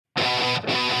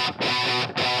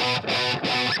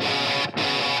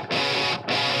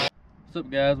What's up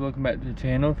guys, welcome back to the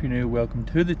channel. If you're new, welcome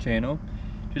to the channel.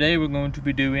 Today we're going to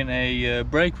be doing a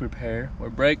brake repair or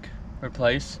brake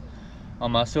replace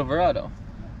on my Silverado.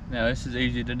 Now this is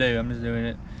easy to do. I'm just doing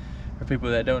it for people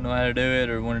that don't know how to do it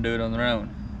or want to do it on their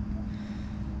own.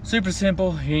 Super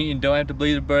simple. You don't have to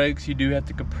bleed the brakes. You do have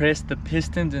to compress the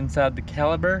pistons inside the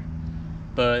caliper,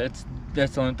 but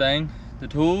that's the only thing. The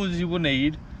tools you will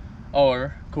need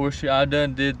are, of course, I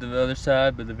did the other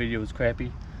side, but the video was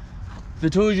crappy. The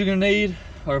tools you're gonna need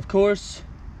are, of course,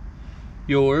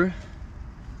 I'll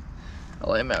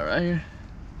lay them out right here.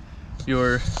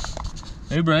 Your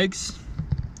new brakes,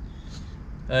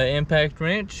 impact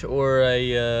wrench, or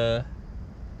a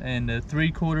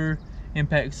 3/4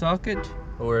 impact socket,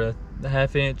 or a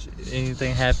 1/2 inch,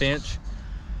 anything 1/2 inch.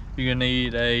 You're gonna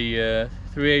need a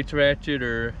 3/8 ratchet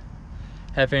or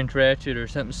 1/2 inch ratchet or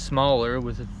something smaller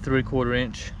with a 3/4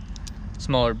 inch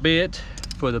smaller bit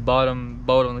for the bottom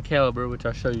bolt on the caliper, which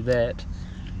I'll show you that.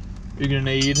 You're gonna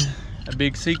need a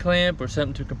big C-clamp or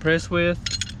something to compress with,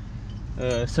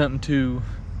 something to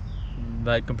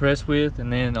like compress with,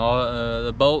 and then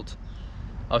the bolt.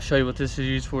 I'll show you what this is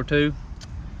used for too.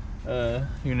 You're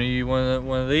gonna need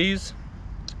one of these.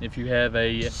 If you have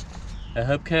a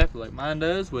hubcap like mine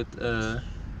does with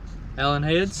Allen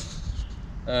heads,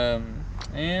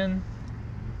 and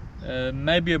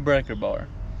maybe a breaker bar.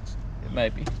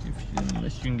 Maybe,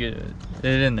 unless you can get it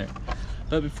in there.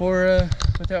 But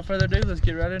without further ado, let's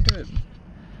get right into it.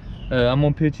 I'm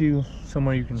gonna pitch you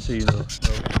somewhere you can see a little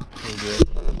bit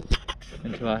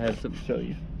until I have something to show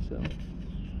you. So,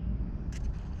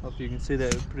 hope you can see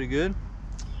that pretty good.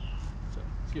 So,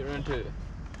 let's get right into it.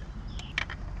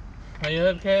 Now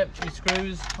your hubcap, your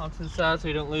screws off to the side so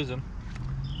you don't lose them.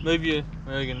 Well, you're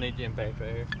gonna need your impact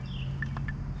right here.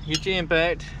 Get your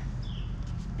impact.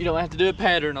 You don't have to do a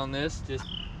pattern on this, just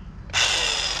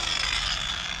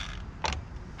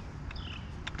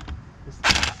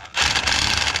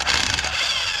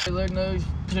leg nose,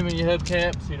 put them in your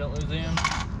hubcap so you don't lose them.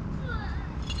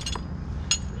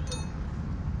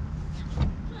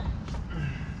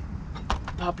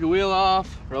 Pop your wheel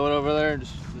off, roll it over there,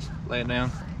 just lay it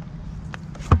down.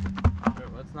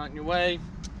 What's not in your way.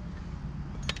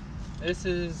 This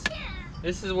is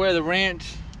where the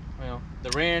wrench,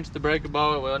 the breaker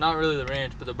bar, well, not really the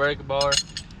wrench, but the breaker bar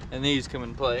and these come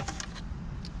into play.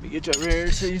 Let me get you over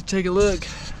here so you take a look.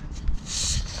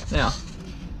 Now,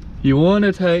 you want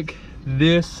to take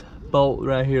this bolt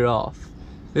right here off.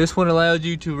 This one allows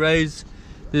you to raise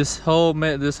this whole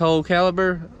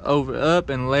caliper up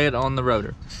and lay it on the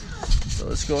rotor. So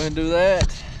let's go ahead and do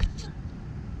that.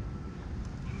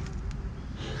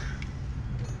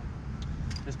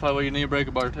 That's probably where you need a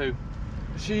breaker bar too.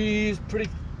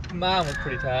 Mine was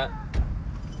pretty tight.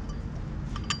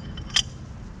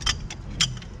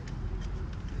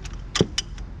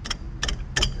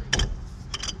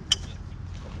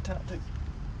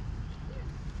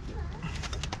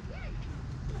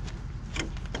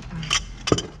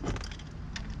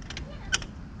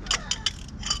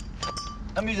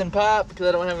 I'm using pipe because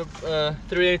I don't have a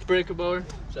 3/8 breaker bar,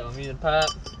 so I'm using pipe.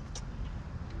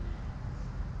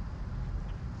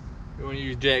 You want to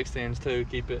use jack stands too,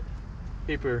 keep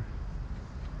her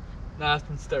nice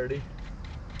and sturdy.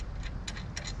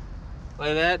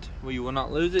 Like that, well, you will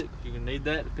not lose it. You're gonna need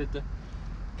that to put the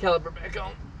caliper back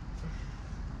on.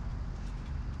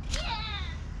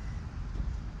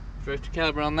 Stretch your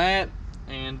caliper on that,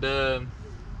 and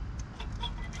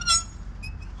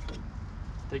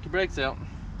take your brakes out.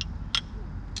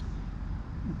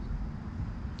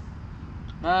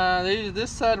 This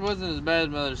side wasn't as bad as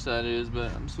my other side is,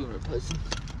 but I'm just gonna replace them.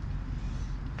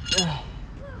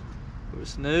 Whether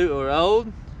it's new or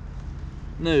old,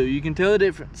 new, you can tell the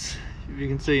difference if you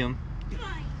can see them.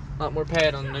 A lot more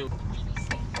pad on the new.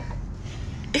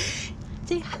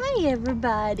 Say hi,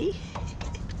 everybody.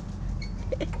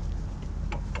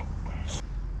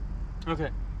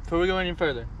 Okay, before we go any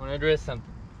further, I want to address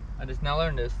something. I just now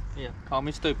learned this. Yeah, call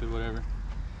me stupid, whatever.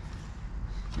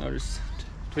 Notice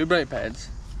two brake pads.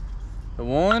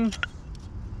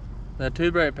 The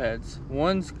two brake pads.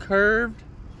 One's curved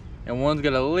and one's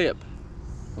got a lip.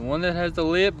 The one that has the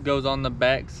lip goes on the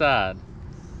back side.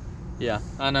 Yeah,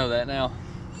 I know that now.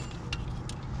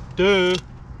 Duh,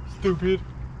 stupid.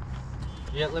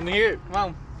 Yeah, let me hear it. Come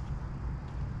on.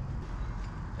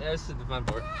 Yeah, this is the fun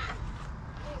part.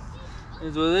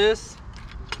 Is with this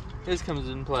comes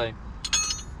in play.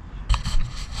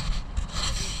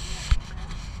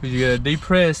 You gotta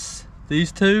depress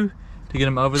these two to get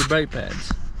them over the brake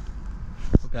pads.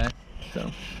 Okay,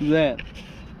 so do that.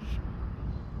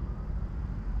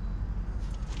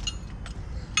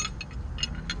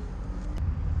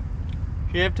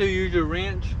 You have to use your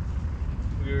wrench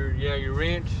your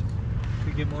wrench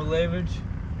to get more leverage.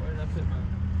 Where did I put mine?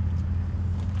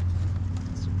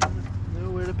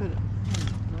 Nowhere to put it.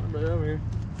 Not right over here.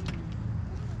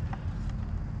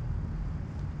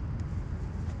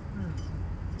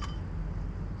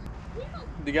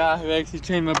 The guy who actually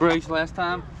changed my brakes last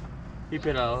time, he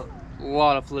put a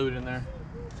lot of fluid in there.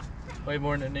 Way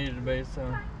more than it needed to be,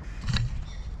 so.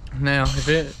 Now,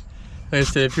 like I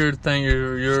said, if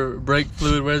your brake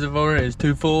fluid reservoir is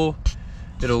too full,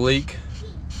 it'll leak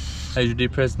as you're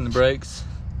depressing the brakes.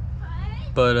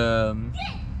 But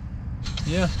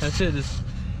yeah, that's it. Just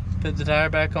put the tire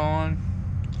back on,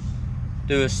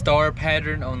 do a star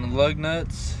pattern on the lug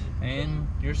nuts, and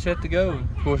you're set to go.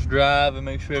 Of course, drive and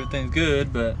make sure everything's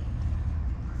good, but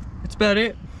that's about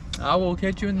it. I will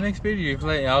catch you in the next video.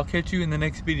 I'll catch you in the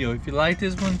next video. If you like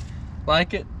this one,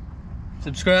 like it,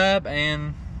 subscribe,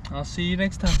 and I'll see you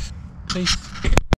next time. Peace.